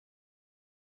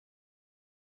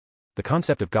The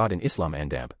concept of God in Islam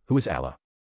andMuhammad, who is Allah.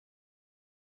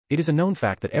 It is a known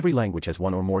fact that every language has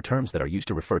one or more terms that are used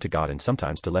to refer to God and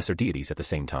sometimes to lesser deities at the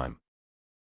same time.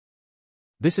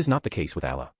 This is not the case with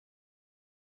Allah.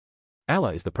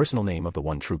 Allah is the personal name of the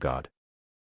one true God.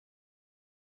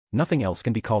 Nothing else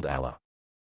can be called Allah.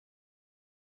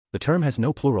 The term has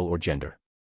no plural or gender.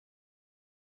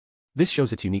 This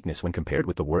shows its uniqueness when compared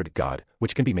with the word God,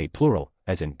 which can be made plural,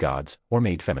 as in gods, or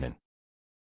made feminine,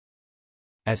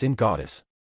 as in goddess.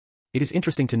 It is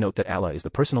interesting to note that Allah is the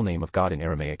personal name of God in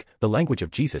Aramaic, the language of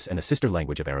Jesus and a sister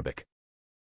language of Arabic.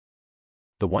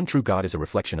 The one true God is a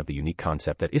reflection of the unique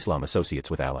concept that Islam associates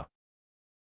with Allah.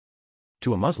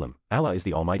 To a Muslim, Allah is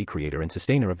the almighty creator and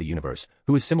sustainer of the universe,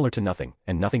 who is similar to nothing,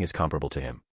 and nothing is comparable to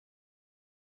him.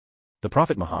 The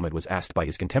Prophet Muhammad was asked by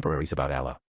his contemporaries about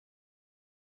Allah.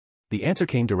 The answer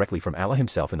came directly from Allah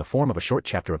himself in the form of a short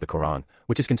chapter of the Quran,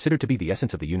 which is considered to be the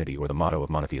essence of the unity or the motto of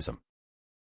monotheism.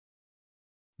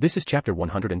 This is chapter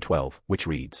 112, which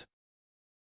reads,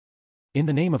 "In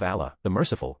the name of Allah, the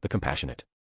Merciful, the Compassionate.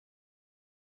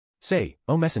 Say,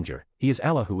 O Messenger, He is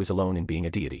Allah who is alone in being a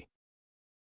deity.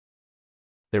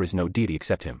 There is no deity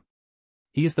except Him.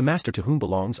 He is the Master to whom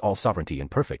belongs all sovereignty and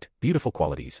perfect, beautiful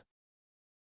qualities.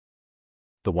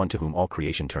 The one to whom all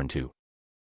creation turned to.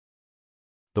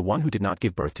 The one who did not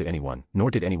give birth to anyone, nor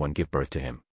did anyone give birth to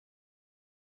him.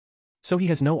 So he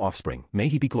has no offspring, may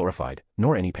he be glorified,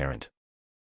 nor any parent.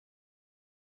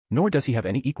 Nor does he have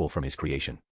any equal from his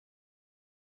creation."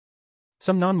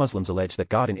 Some non-Muslims allege that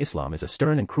God in Islam is a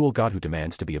stern and cruel God who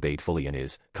demands to be obeyed fully and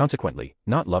is, consequently,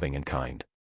 not loving and kind.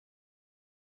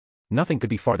 Nothing could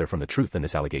be farther from the truth than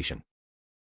this allegation.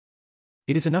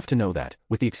 It is enough to know that,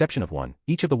 with the exception of one,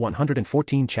 each of the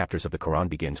 114 chapters of the Quran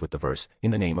begins with the verse,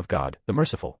 "In the name of God, the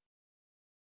Merciful,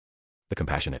 the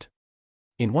Compassionate."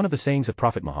 In one of the sayings of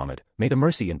Prophet Muhammad, "May the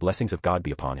mercy and blessings of God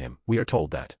be upon him," we are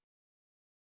told that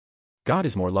God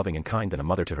is more loving and kind than a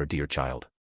mother to her dear child.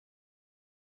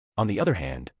 On the other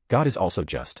hand, God is also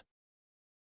just.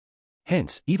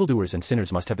 Hence, evildoers and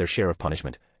sinners must have their share of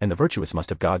punishment, and the virtuous must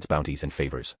have God's bounties and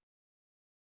favors.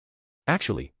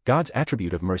 Actually, God's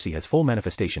attribute of mercy has full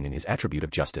manifestation in his attribute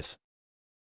of justice.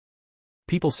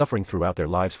 People suffering throughout their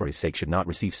lives for his sake should not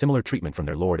receive similar treatment from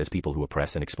their Lord as people who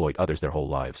oppress and exploit others their whole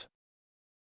lives.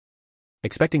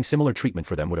 Expecting similar treatment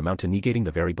for them would amount to negating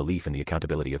the very belief in the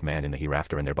accountability of man in the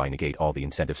hereafter and thereby negate all the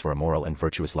incentives for a moral and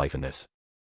virtuous life in this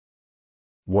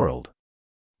world.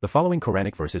 The following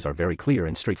Quranic verses are very clear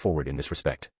and straightforward in this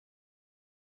respect.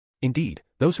 Indeed,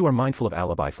 those who are mindful of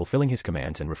Allah by fulfilling his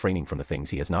commands and refraining from the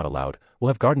things he has not allowed, will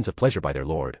have gardens of pleasure by their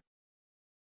Lord,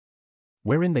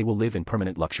 wherein they will live in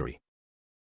permanent luxury.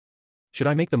 Should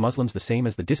I make the Muslims the same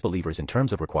as the disbelievers in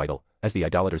terms of requital, as the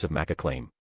idolaters of Makkah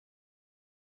claim?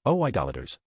 O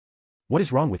idolaters! What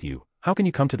is wrong with you? How can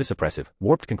you come to this oppressive,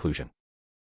 warped conclusion?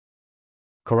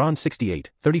 Quran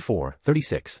 68, 34,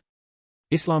 36.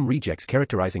 Islam rejects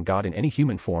characterizing God in any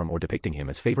human form or depicting him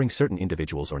as favoring certain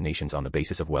individuals or nations on the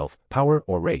basis of wealth, power,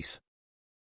 or race.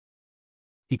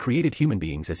 He created human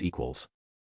beings as equals.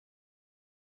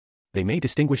 They may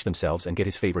distinguish themselves and get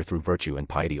his favor through virtue and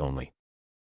piety only.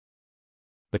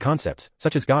 The concepts,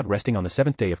 such as God resting on the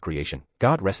seventh day of creation,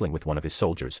 God wrestling with one of his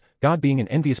soldiers, God being an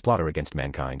envious plotter against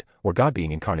mankind, or God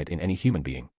being incarnate in any human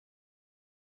being,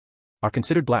 are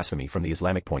considered blasphemy from the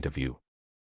Islamic point of view.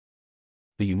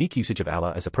 The unique usage of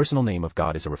Allah as a personal name of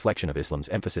God is a reflection of Islam's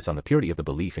emphasis on the purity of the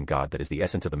belief in God that is the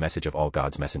essence of the message of all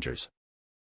God's messengers.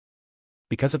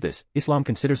 Because of this, Islam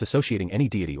considers associating any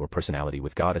deity or personality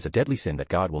with God as a deadly sin that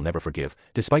God will never forgive,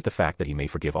 despite the fact that he may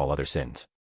forgive all other sins.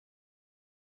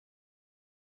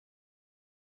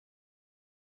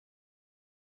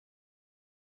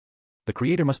 The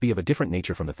Creator must be of a different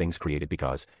nature from the things created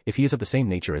because, if he is of the same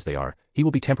nature as they are, he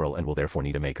will be temporal and will therefore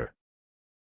need a maker.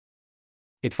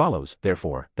 It follows,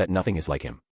 therefore, that nothing is like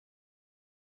him.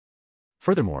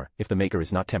 Furthermore, if the maker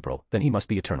is not temporal, then he must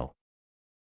be eternal.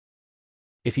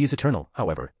 If he is eternal,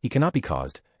 however, he cannot be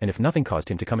caused, and if nothing caused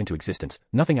him to come into existence,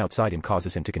 nothing outside him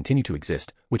causes him to continue to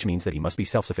exist, which means that he must be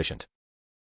self-sufficient.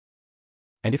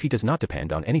 And if he does not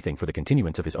depend on anything for the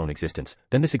continuance of his own existence,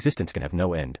 then this existence can have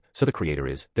no end, so the Creator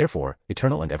is, therefore,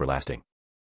 eternal and everlasting.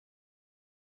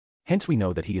 Hence we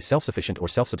know that he is self-sufficient or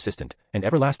self-subsistent, and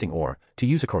everlasting or, to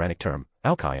use a Quranic term,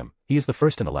 al-Qayyum, he is the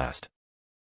first and the last.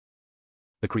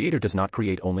 The Creator does not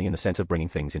create only in the sense of bringing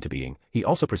things into being, he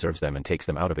also preserves them and takes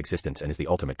them out of existence and is the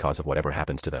ultimate cause of whatever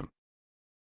happens to them.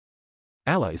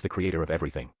 Allah is the Creator of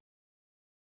everything.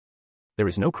 There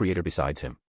is no Creator besides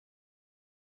him.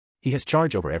 He has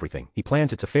charge over everything, he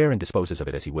plans its affair and disposes of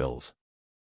it as he wills.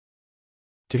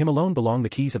 To him alone belong the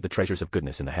keys of the treasures of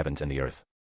goodness in the heavens and the earth.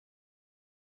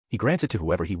 He grants it to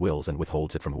whoever he wills and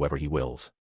withholds it from whoever he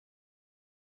wills.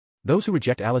 Those who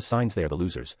reject Allah's signs, they are the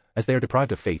losers, as they are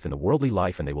deprived of faith in the worldly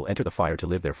life, and they will enter the fire to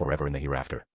live there forever in the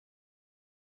hereafter.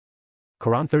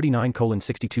 Quran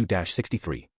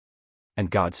 39:62-63. And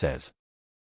God says,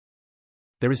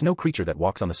 there is no creature that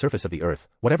walks on the surface of the earth,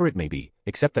 whatever it may be,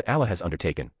 except that Allah has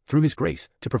undertaken, through His grace,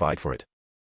 to provide for it.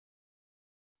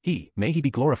 He, may He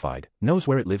be glorified, knows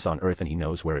where it lives on earth and He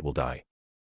knows where it will die.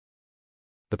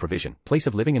 The provision, place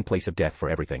of living and place of death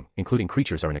for everything, including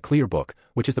creatures, are in a clear book,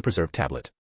 which is the preserved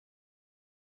tablet.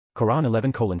 Quran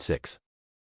 11:6.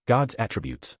 God's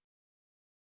attributes.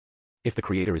 If the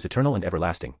Creator is eternal and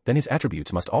everlasting, then His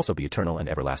attributes must also be eternal and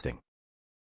everlasting.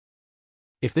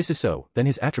 If this is so, then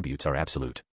His attributes are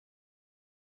absolute.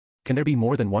 Can there be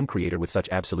more than one Creator with such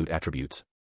absolute attributes?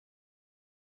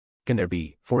 Can there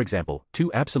be, for example,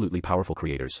 two absolutely powerful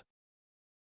creators?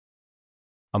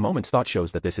 A moment's thought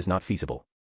shows that this is not feasible.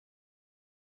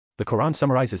 The Quran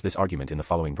summarizes this argument in the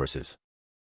following verses.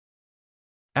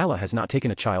 Allah has not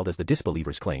taken a child as the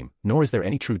disbelievers claim, nor is there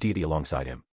any true deity alongside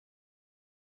Him.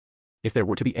 If there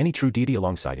were to be any true deity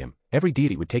alongside Him, every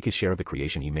deity would take his share of the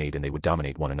creation He made and they would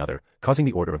dominate one another, causing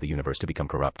the order of the universe to become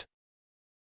corrupt.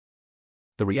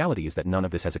 The reality is that none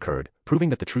of this has occurred, proving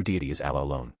that the true deity is Allah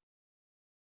alone.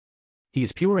 He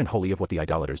is pure and holy of what the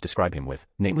idolaters describe Him with,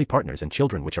 namely partners and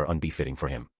children which are unbefitting for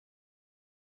Him.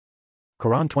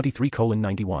 Quran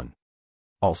 23:91.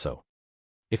 Also,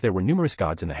 if there were numerous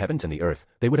gods in the heavens and the earth,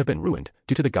 they would have been ruined,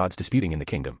 due to the gods disputing in the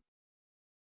kingdom.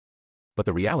 But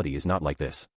the reality is not like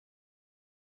this.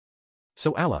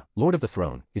 So Allah, Lord of the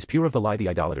throne, is pure of the lie the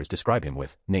idolaters describe Him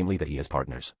with, namely that He has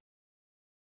partners.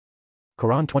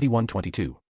 Quran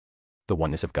 21:22. The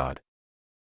Oneness of God.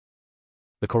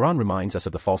 The Quran reminds us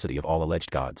of the falsity of all alleged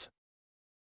gods.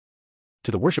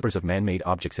 To the worshippers of man-made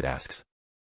objects it asks.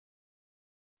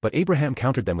 But Abraham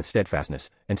countered them with steadfastness,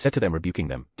 and said to them, rebuking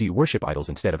them, do you worship idols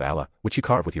instead of Allah, which you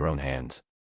carve with your own hands?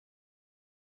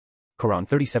 Quran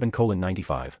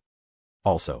 37:95.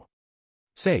 Also,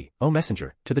 say, O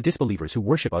Messenger, to the disbelievers who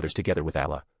worship others together with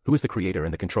Allah, who is the Creator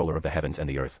and the Controller of the heavens and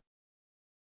the earth.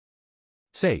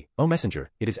 Say, O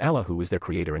Messenger, it is Allah who is their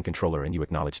Creator and Controller, and you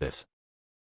acknowledge this.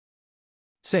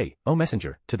 Say, O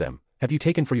Messenger, to them, have you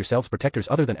taken for yourselves protectors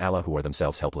other than Allah who are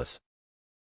themselves helpless?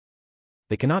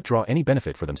 They cannot draw any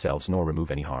benefit for themselves nor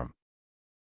remove any harm.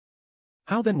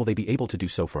 How then will they be able to do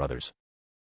so for others?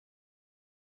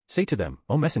 Say to them,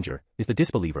 O Messenger, is the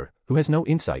disbeliever, who has no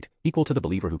insight, equal to the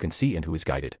believer who can see and who is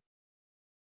guided?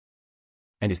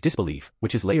 And is disbelief,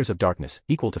 which is layers of darkness,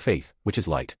 equal to faith, which is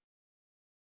light?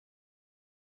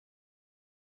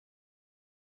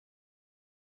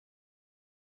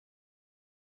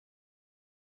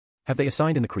 Have they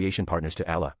assigned in the creation partners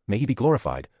to Allah, may He be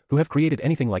glorified, who have created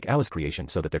anything like Allah's creation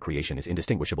so that their creation is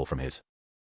indistinguishable from His?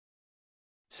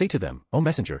 Say to them, O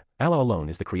Messenger, Allah alone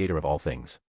is the Creator of all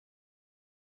things.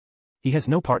 He has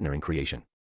no partner in creation.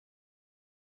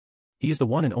 He is the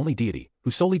one and only deity,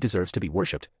 who solely deserves to be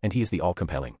worshipped, and He is the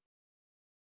all-compelling.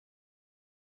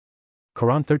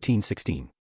 Quran 13:16.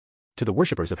 To the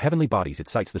worshippers of heavenly bodies it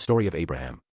cites the story of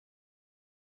Abraham.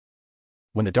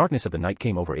 When the darkness of the night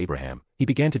came over Abraham, he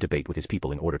began to debate with his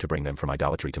people in order to bring them from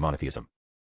idolatry to monotheism.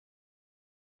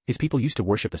 His people used to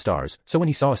worship the stars, so when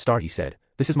he saw a star he said,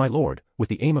 this is my Lord, with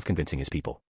the aim of convincing his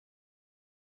people.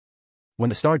 When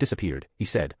the star disappeared, he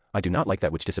said, I do not like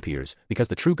that which disappears, because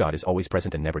the true God is always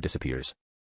present and never disappears.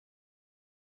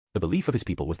 The belief of his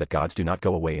people was that gods do not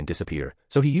go away and disappear,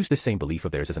 so he used this same belief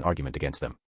of theirs as an argument against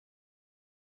them.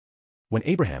 When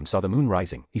Abraham saw the moon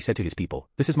rising, he said to his people,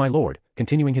 this is my Lord,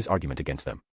 continuing his argument against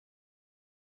them.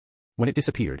 When it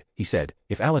disappeared, he said,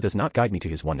 if Allah does not guide me to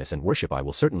His oneness and worship, I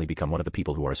will certainly become one of the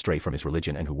people who are astray from His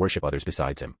religion and who worship others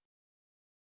besides Him.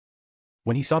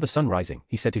 When he saw the sun rising,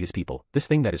 he said to his people, this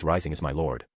thing that is rising is my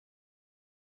Lord.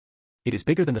 It is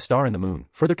bigger than the star and the moon,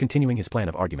 further continuing his plan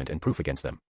of argument and proof against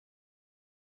them.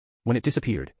 When it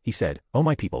disappeared, he said, O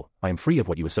my people, I am free of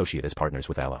what you associate as partners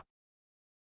with Allah.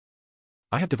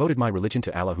 I have devoted my religion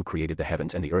to Allah who created the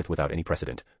heavens and the earth without any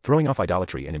precedent, throwing off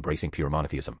idolatry and embracing pure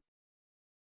monotheism.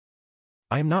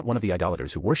 I am not one of the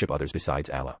idolaters who worship others besides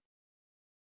Allah.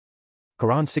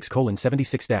 Quran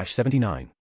 6:76-79.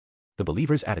 The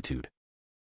believer's attitude.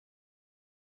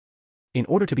 In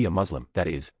order to be a Muslim, that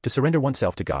is, to surrender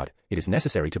oneself to God, it is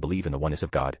necessary to believe in the oneness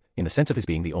of God, in the sense of His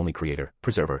being the only creator,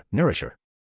 preserver, nourisher,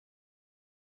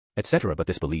 etc. But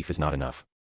this belief is not enough.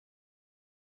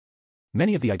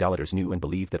 Many of the idolaters knew and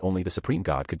believed that only the Supreme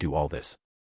God could do all this.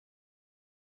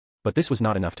 But this was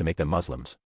not enough to make them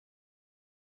Muslims.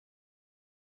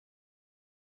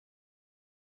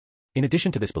 In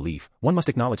addition to this belief, one must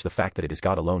acknowledge the fact that it is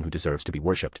God alone who deserves to be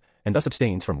worshipped, and thus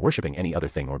abstains from worshipping any other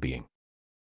thing or being.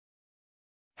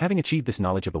 Having achieved this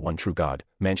knowledge of the one true God,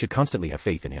 man should constantly have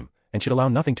faith in him, and should allow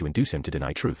nothing to induce him to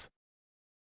deny truth.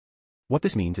 What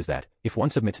this means is that, if one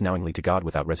submits knowingly to God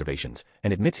without reservations,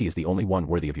 and admits he is the only one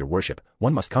worthy of your worship,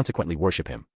 one must consequently worship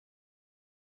him.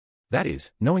 That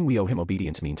is, knowing we owe him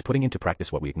obedience means putting into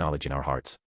practice what we acknowledge in our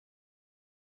hearts.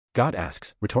 God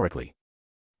asks, rhetorically,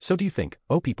 "So do you think,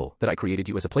 O people, that I created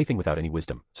you as a plaything without any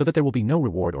wisdom, so that there will be no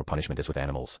reward or punishment as with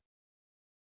animals?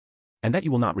 And that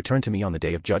you will not return to me on the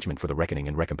day of judgment for the reckoning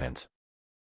and recompense?"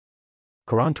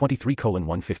 Quran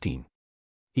 23:115.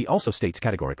 He also states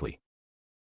categorically,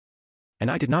 "And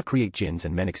I did not create jinns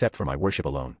and men except for my worship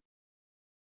alone.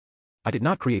 I did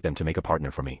not create them to make a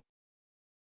partner for me."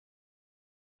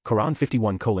 Quran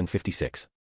 51:56.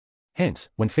 Hence,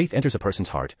 when faith enters a person's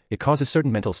heart, it causes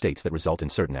certain mental states that result in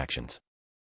certain actions.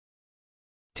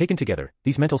 Taken together,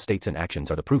 these mental states and actions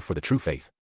are the proof for the true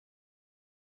faith.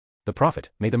 The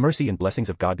Prophet, may the mercy and blessings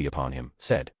of God be upon him,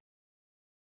 said,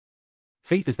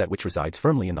 "Faith is that which resides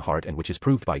firmly in the heart and which is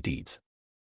proved by deeds."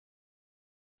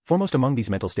 Foremost among these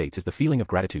mental states is the feeling of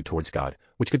gratitude towards God,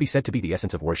 which could be said to be the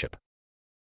essence of worship.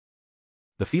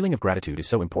 The feeling of gratitude is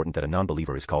so important that a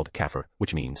non-believer is called kafir,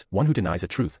 which means one who denies a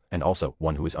truth, and also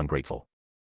one who is ungrateful.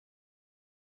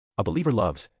 A believer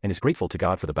loves and is grateful to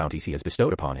God for the bounties he has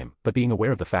bestowed upon him, but being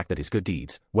aware of the fact that his good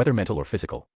deeds, whether mental or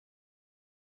physical,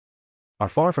 are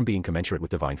far from being commensurate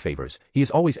with divine favors, he is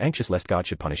always anxious lest God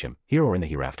should punish him, here or in the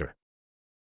hereafter.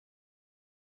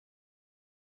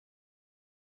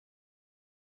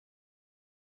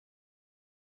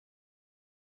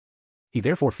 He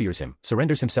therefore fears him,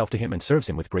 surrenders himself to him and serves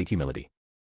him with great humility.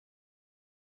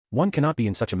 One cannot be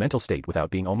in such a mental state without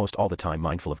being almost all the time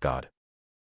mindful of God.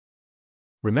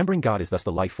 Remembering God is thus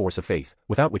the life force of faith,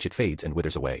 without which it fades and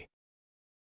withers away.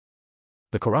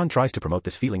 The Quran tries to promote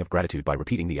this feeling of gratitude by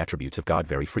repeating the attributes of God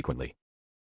very frequently.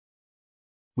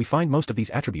 We find most of these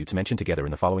attributes mentioned together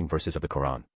in the following verses of the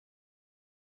Quran.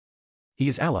 He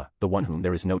is Allah, the one whom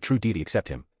there is no true deity except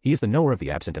him. He is the knower of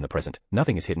the absent and the present,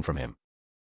 nothing is hidden from him.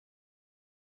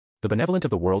 The benevolent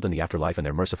of the world and the afterlife and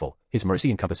their merciful, his mercy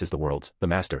encompasses the worlds, the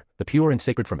master, the pure and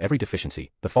sacred from every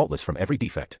deficiency, the faultless from every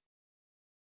defect.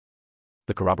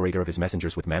 The corroborator of his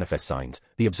messengers with manifest signs,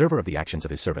 the observer of the actions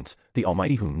of his servants, the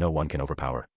Almighty whom no one can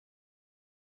overpower.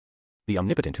 The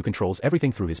omnipotent who controls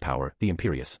everything through his power, the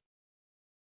imperious.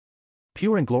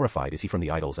 Pure and glorified is he from the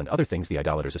idols and other things the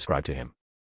idolaters ascribe to him.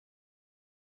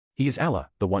 He is Allah,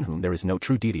 the one whom there is no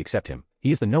true deity except him.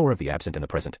 He is the knower of the absent and the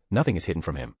present, nothing is hidden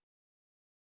from him.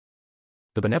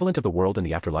 The benevolent of the world and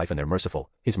the afterlife and their merciful,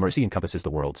 his mercy encompasses the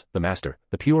worlds, the master,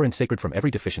 the pure and sacred from every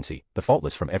deficiency, the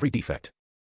faultless from every defect.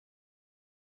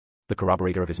 The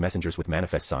corroborator of his messengers with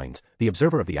manifest signs, the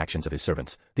observer of the actions of his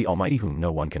servants, the Almighty whom no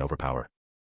one can overpower.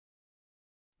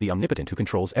 The omnipotent who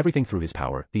controls everything through his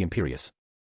power, the imperious.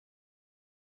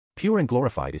 Pure and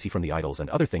glorified is he from the idols and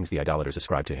other things the idolaters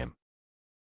ascribe to him.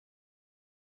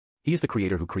 He is the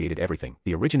creator who created everything,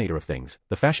 the originator of things,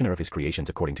 the fashioner of his creations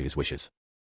according to his wishes.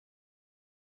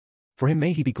 For him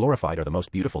may he be glorified are the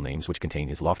most beautiful names which contain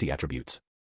his lofty attributes.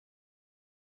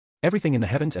 Everything in the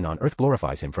heavens and on earth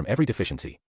glorifies him from every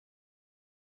deficiency.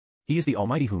 He is the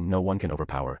Almighty whom no one can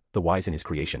overpower, the wise in his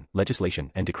creation,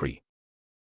 legislation, and decree.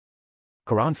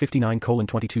 Quran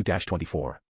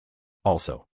 59:22-24.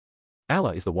 Also,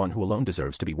 Allah is the one who alone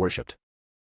deserves to be worshipped.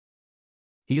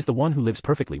 He is the one who lives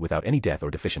perfectly without any death or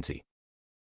deficiency.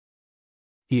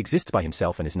 He exists by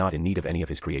himself and is not in need of any of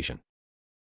his creation.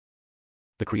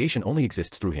 The creation only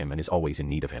exists through him and is always in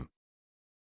need of him.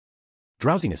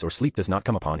 Drowsiness or sleep does not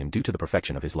come upon him due to the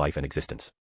perfection of his life and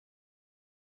existence.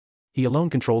 He alone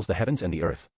controls the heavens and the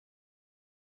earth.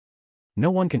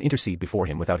 No one can intercede before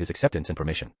him without his acceptance and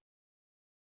permission.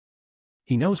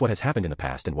 He knows what has happened in the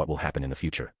past and what will happen in the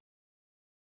future.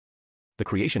 The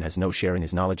creation has no share in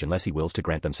his knowledge unless he wills to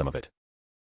grant them some of it.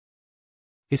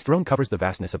 His throne covers the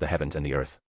vastness of the heavens and the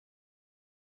earth.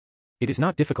 It is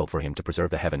not difficult for him to preserve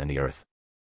the heaven and the earth.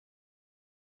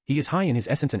 He is high in his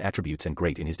essence and attributes and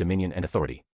great in his dominion and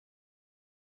authority.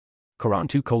 Quran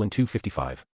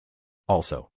 2:255.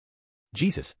 Also,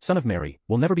 Jesus, son of Mary,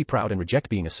 will never be proud and reject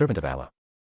being a servant of Allah.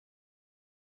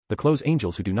 The close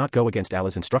angels who do not go against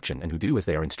Allah's instruction and who do as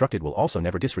they are instructed will also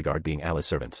never disregard being Allah's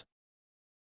servants.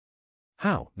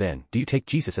 How, then, do you take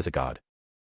Jesus as a god?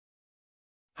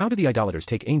 How do the idolaters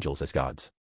take angels as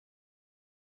gods?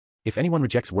 If anyone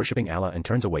rejects worshipping Allah and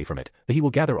turns away from it, then he will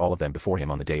gather all of them before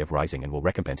him on the day of rising and will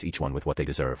recompense each one with what they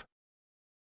deserve.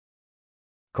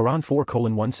 Quran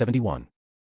 4:171.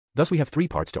 Thus we have three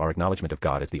parts to our acknowledgement of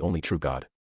God as the only true God.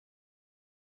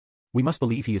 We must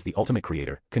believe he is the ultimate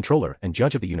creator, controller, and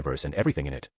judge of the universe and everything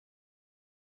in it.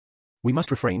 We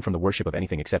must refrain from the worship of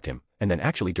anything except him, and then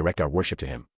actually direct our worship to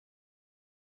him.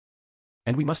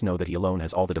 And we must know that he alone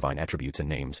has all the divine attributes and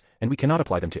names, and we cannot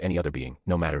apply them to any other being,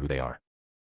 no matter who they are.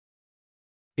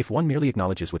 If one merely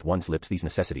acknowledges with one's lips these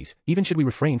necessities, even should we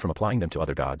refrain from applying them to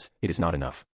other gods, it is not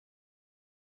enough.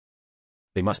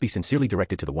 They must be sincerely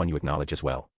directed to the one you acknowledge as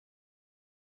well.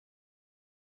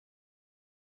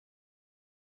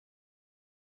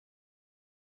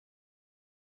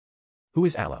 Who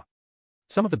is Allah?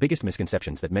 Some of the biggest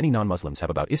misconceptions that many non-Muslims have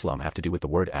about Islam have to do with the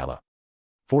word Allah.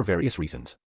 For various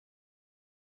reasons.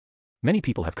 Many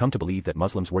people have come to believe that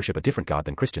Muslims worship a different God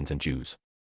than Christians and Jews.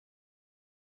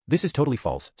 This is totally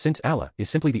false, since Allah is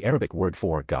simply the Arabic word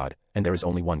for God, and there is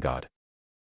only one God.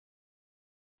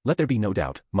 Let there be no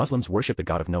doubt, Muslims worship the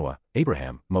God of Noah,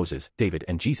 Abraham, Moses, David,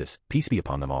 and Jesus, peace be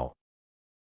upon them all.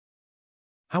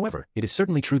 However, it is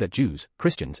certainly true that Jews,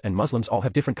 Christians, and Muslims all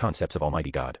have different concepts of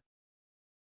Almighty God.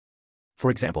 For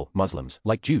example, Muslims,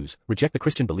 like Jews, reject the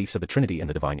Christian beliefs of the Trinity and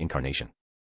the divine incarnation.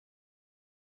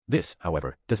 This,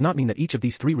 however, does not mean that each of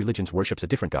these three religions worships a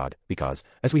different God, because,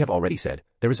 as we have already said,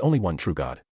 there is only one true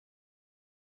God.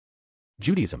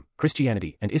 Judaism,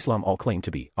 Christianity, and Islam all claim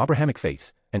to be Abrahamic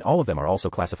faiths, and all of them are also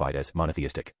classified as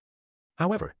monotheistic.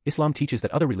 However, Islam teaches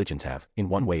that other religions have, in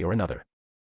one way or another,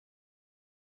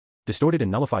 distorted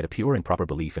and nullified a pure and proper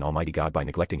belief in Almighty God by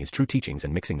neglecting his true teachings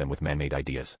and mixing them with man-made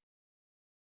ideas.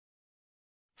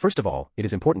 First of all, it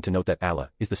is important to note that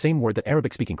Allah is the same word that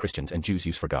Arabic-speaking Christians and Jews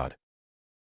use for God.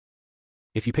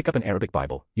 If you pick up an Arabic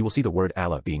Bible, you will see the word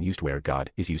Allah being used where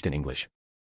God is used in English.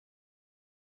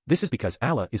 This is because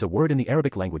Allah is a word in the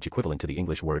Arabic language equivalent to the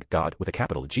English word God with a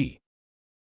capital G.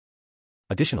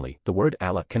 Additionally, the word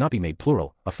Allah cannot be made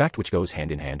plural, a fact which goes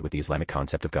hand in hand with the Islamic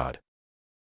concept of God.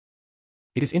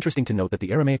 It is interesting to note that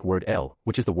the Aramaic word El,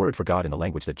 which is the word for God in the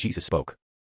language that Jesus spoke,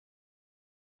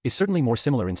 is certainly more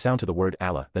similar in sound to the word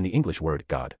Allah than the English word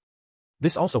God.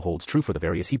 This also holds true for the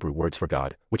various Hebrew words for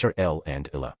God, which are El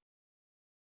and Ilah,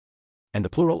 and the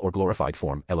plural or glorified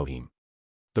form Elohim.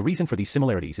 The reason for these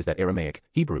similarities is that Aramaic,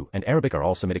 Hebrew, and Arabic are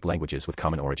all Semitic languages with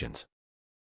common origins.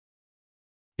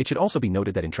 It should also be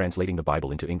noted that in translating the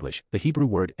Bible into English, the Hebrew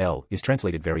word El is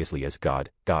translated variously as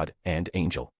God, God, and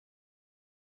angel.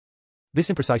 This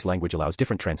imprecise language allows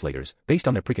different translators, based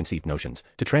on their preconceived notions,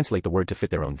 to translate the word to fit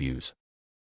their own views.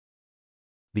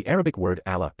 The Arabic word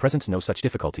Allah presents no such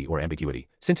difficulty or ambiguity,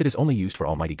 since it is only used for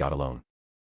Almighty God alone.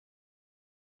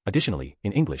 Additionally,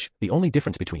 in English, the only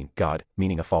difference between God,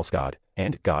 meaning a false God,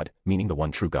 and God, meaning the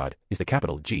one true God, is the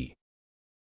capital G.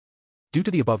 Due to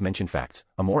the above-mentioned facts,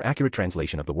 a more accurate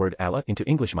translation of the word Allah into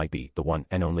English might be the one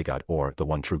and only God or the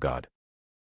one true God.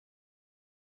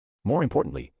 More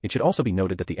importantly, it should also be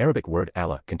noted that the Arabic word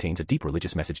Allah contains a deep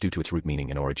religious message due to its root meaning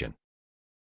and origin.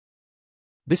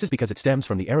 This is because it stems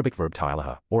from the Arabic verb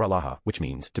ta'alaha, or Allah, which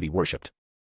means to be worshipped.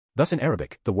 Thus in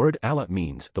Arabic, the word Allah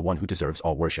means the one who deserves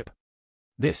all worship.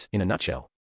 This, in a nutshell,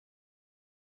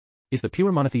 is the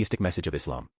pure monotheistic message of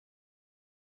Islam.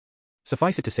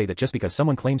 Suffice it to say that just because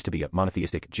someone claims to be a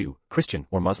monotheistic Jew, Christian,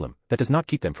 or Muslim, that does not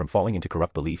keep them from falling into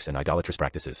corrupt beliefs and idolatrous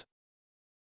practices.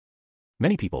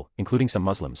 Many people, including some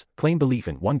Muslims, claim belief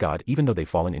in one God even though they've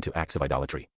fallen into acts of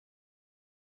idolatry.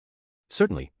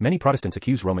 Certainly, many Protestants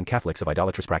accuse Roman Catholics of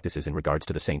idolatrous practices in regards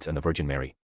to the saints and the Virgin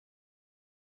Mary.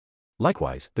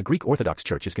 Likewise, the Greek Orthodox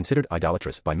Church is considered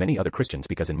idolatrous by many other Christians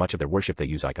because in much of their worship they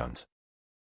use icons.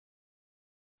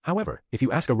 However, if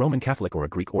you ask a Roman Catholic or a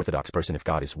Greek Orthodox person if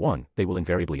God is one, they will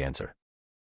invariably answer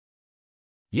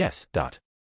yes.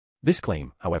 This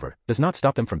claim, however, does not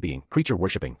stop them from being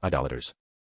creature-worshipping idolaters.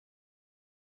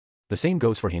 The same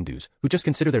goes for Hindus, who just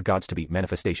consider their gods to be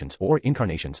manifestations or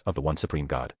incarnations of the one supreme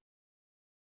God.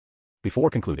 Before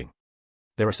concluding,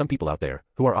 there are some people out there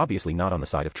who are obviously not on the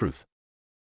side of truth.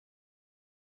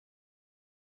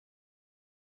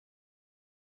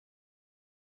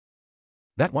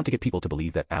 That want to get people to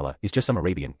believe that Allah is just some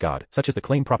Arabian god, such as the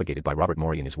claim propagated by Robert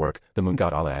Morey in his work, The Moon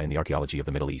God Allah and the Archaeology of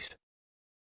the Middle East.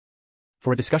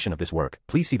 For a discussion of this work,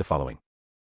 please see the following.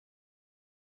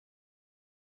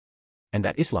 And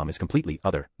that Islam is completely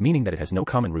other, meaning that it has no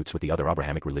common roots with the other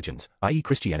Abrahamic religions, i.e.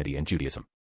 Christianity and Judaism.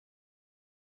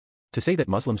 To say that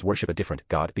Muslims worship a different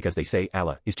God because they say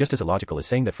Allah is just as illogical as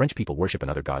saying that French people worship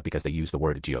another God because they use the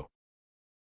word Dieu.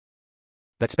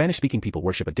 That Spanish-speaking people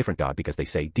worship a different God because they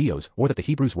say Dios, or that the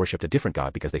Hebrews worshipped a different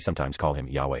God because they sometimes call him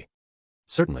Yahweh.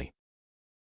 Certainly,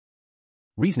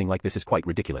 reasoning like this is quite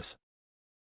ridiculous.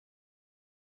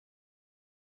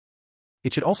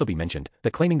 It should also be mentioned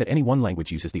that claiming that any one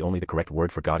language uses the only the correct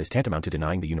word for God is tantamount to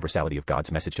denying the universality of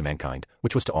God's message to mankind,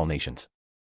 which was to all nations.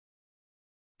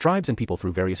 tribes and people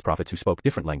through various prophets who spoke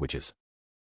different languages.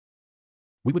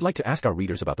 We would like to ask our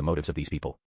readers about the motives of these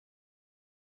people.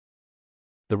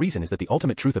 The reason is that the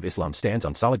ultimate truth of Islam stands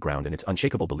on solid ground and its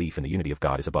unshakable belief in the unity of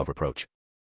God is above reproach.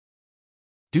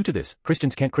 Due to this,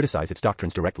 Christians can't criticize its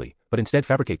doctrines directly, but instead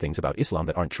fabricate things about Islam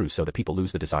that aren't true so that people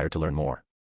lose the desire to learn more.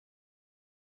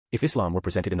 If Islam were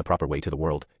presented in the proper way to the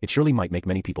world, it surely might make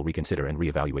many people reconsider and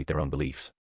reevaluate their own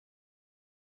beliefs.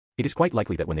 It is quite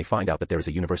likely that when they find out that there is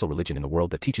a universal religion in the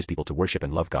world that teaches people to worship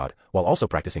and love God, while also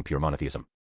practicing pure monotheism,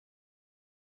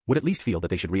 would at least feel that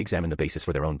they should re-examine the basis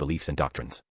for their own beliefs and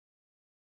doctrines.